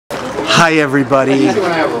Hi everybody,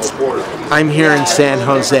 I'm here in San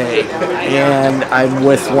Jose and I'm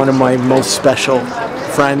with one of my most special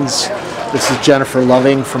friends. This is Jennifer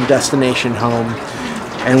Loving from Destination Home,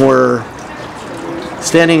 and we're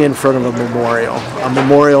standing in front of a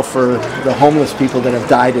memorial for the homeless people that have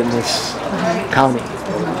died in this county.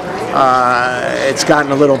 It's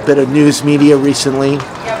gotten a little bit of news media recently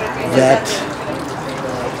that...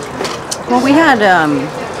 Well, we had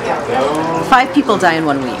 5 people die in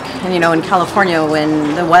 1 week, and in California,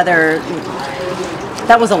 when the weather,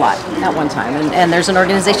 that was a lot at one time. And there's an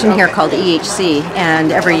organization here called EHC,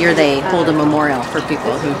 and every year they hold a memorial for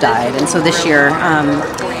people who died. And so this year,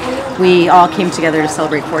 we all came together to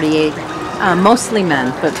celebrate 48, mostly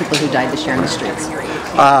men, but people who died this year in the streets.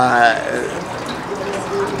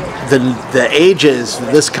 The ages,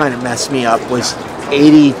 this kind of messed me up, was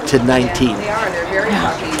 80 to 19.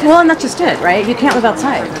 Yeah. Well, and that's just it, right? You can't live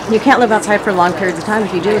outside. You can't live outside for long periods of time.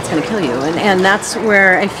 If you do, it's going to kill you. And that's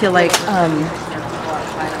where I feel like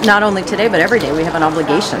not only today, but every day we have an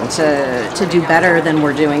obligation to do better than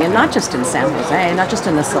we're doing. And not just in San Jose, not just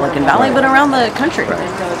in the Silicon Valley, but around the country.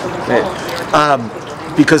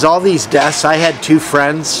 Because all these deaths, I had 2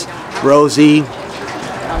 friends, Rosie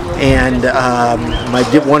and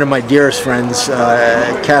one of my dearest friends,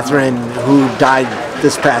 Catherine, who died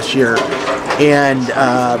this past year, and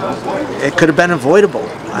it could have been avoidable.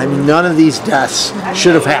 I mean, none of these deaths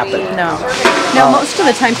should have happened. No, most of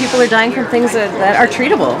the time people are dying from things that are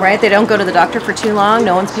treatable, right? They don't go to the doctor for too long,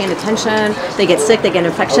 no one's paying attention, they get sick, they get an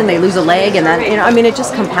infection, they lose a leg, and then, it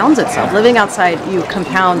just compounds itself. Living outside, you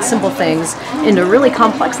compound simple things into really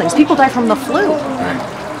complex things. People die from the flu.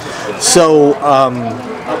 So,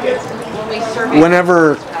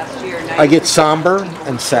 whenever I get somber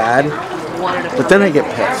and sad, but then I get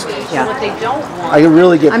pissed. Yeah. I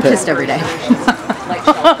really get pissed. I'm pissed every day.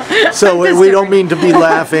 So we don't mean to be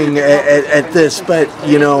laughing at this, but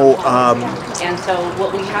and so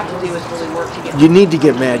what we have to do is really work together. You need to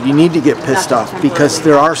get mad. You need to get pissed off because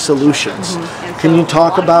there are solutions. Can you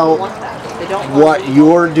talk about what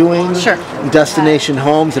you're doing, Sure. Destination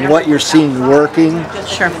Homes, and what you're seeing working?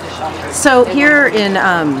 Sure. So here in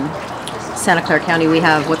Santa Clara County, we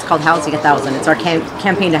have what's called Housing 1,000. It's our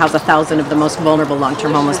campaign to house 1,000 of the most vulnerable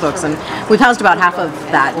long-term homeless folks, and we've housed about half of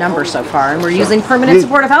that number so far, and we're using permanent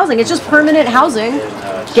supportive housing. It's just permanent housing.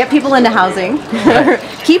 Get people into housing,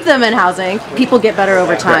 keep them in housing, people get better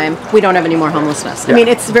over time, we don't have any more homelessness. I mean,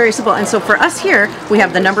 it's very simple. And so for us here, we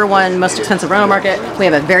have the #1 most expensive rental market, we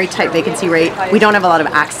have a very tight vacancy rate, we don't have a lot of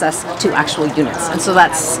access to actual units. And so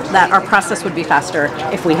that our process would be faster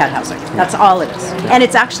if we had housing. That's all it is. And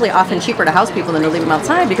it's actually often cheaper to house people than to leave them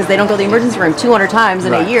outside because they don't go to the emergency room 200 times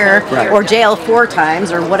in a year, or jail 4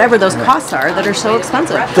 times, or whatever those costs are that are so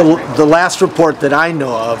expensive. The last report that I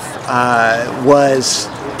know of was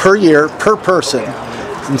per year, per person,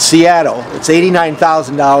 in Seattle, it's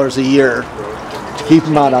 $89,000 a year to keep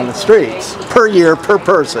them out on the streets, per year, per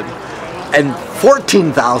person, and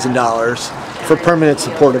 $14,000 for permanent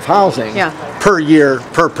supportive housing per year,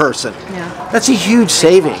 per person. That's a huge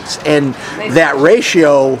savings, and that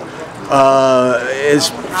ratio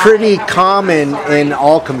is pretty common in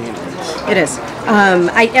all communities. It is.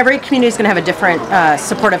 Every community is going to have a different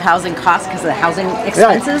supportive housing cost because of the housing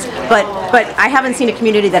expenses, but I haven't seen a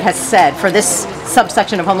community that has said for this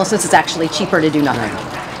subsection of homelessness it's actually cheaper to do nothing.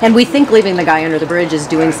 And we think leaving the guy under the bridge is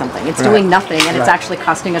doing something. It's doing nothing, and it's actually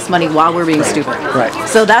costing us money while we're being stupid.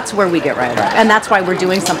 So that's where we get right off, and that's why we're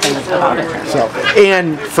doing something about it. So,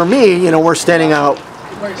 and for me, we're standing out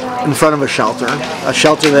in front of a shelter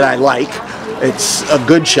that I like. It's a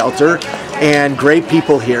good shelter, and great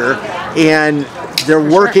people here, and they're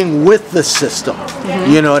working with the system.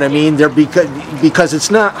 You know what I mean? They're because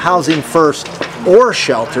it's not housing first or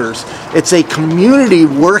shelters. It's a community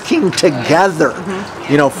working together.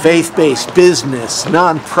 Faith-based business,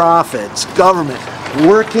 nonprofits, government,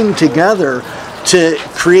 working together to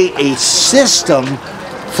create a system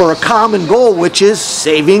for a common goal, which is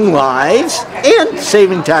saving lives and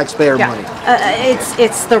saving taxpayer money.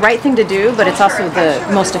 It's the right thing to do, but it's also the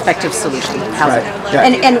most effective solution. Housing.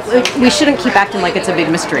 And we shouldn't keep acting like it's a big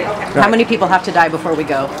mystery. How many people have to die before we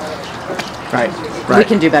go? We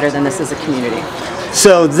can do better than this as a community.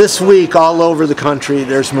 So this week, all over the country,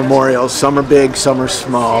 there's memorials. Some are big, some are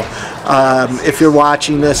small. If you're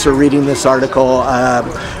watching this or reading this article,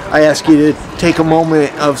 I ask you to take a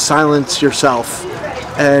moment of silence yourself,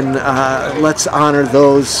 and let's honor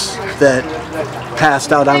those that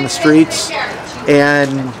passed out on the streets.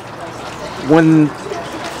 And when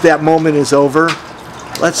that moment is over,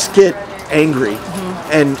 let's get angry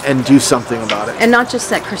and do something about it. And not just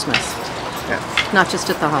at Christmas. Not just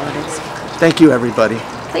at the holidays. Thank you, everybody.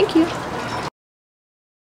 Thank you.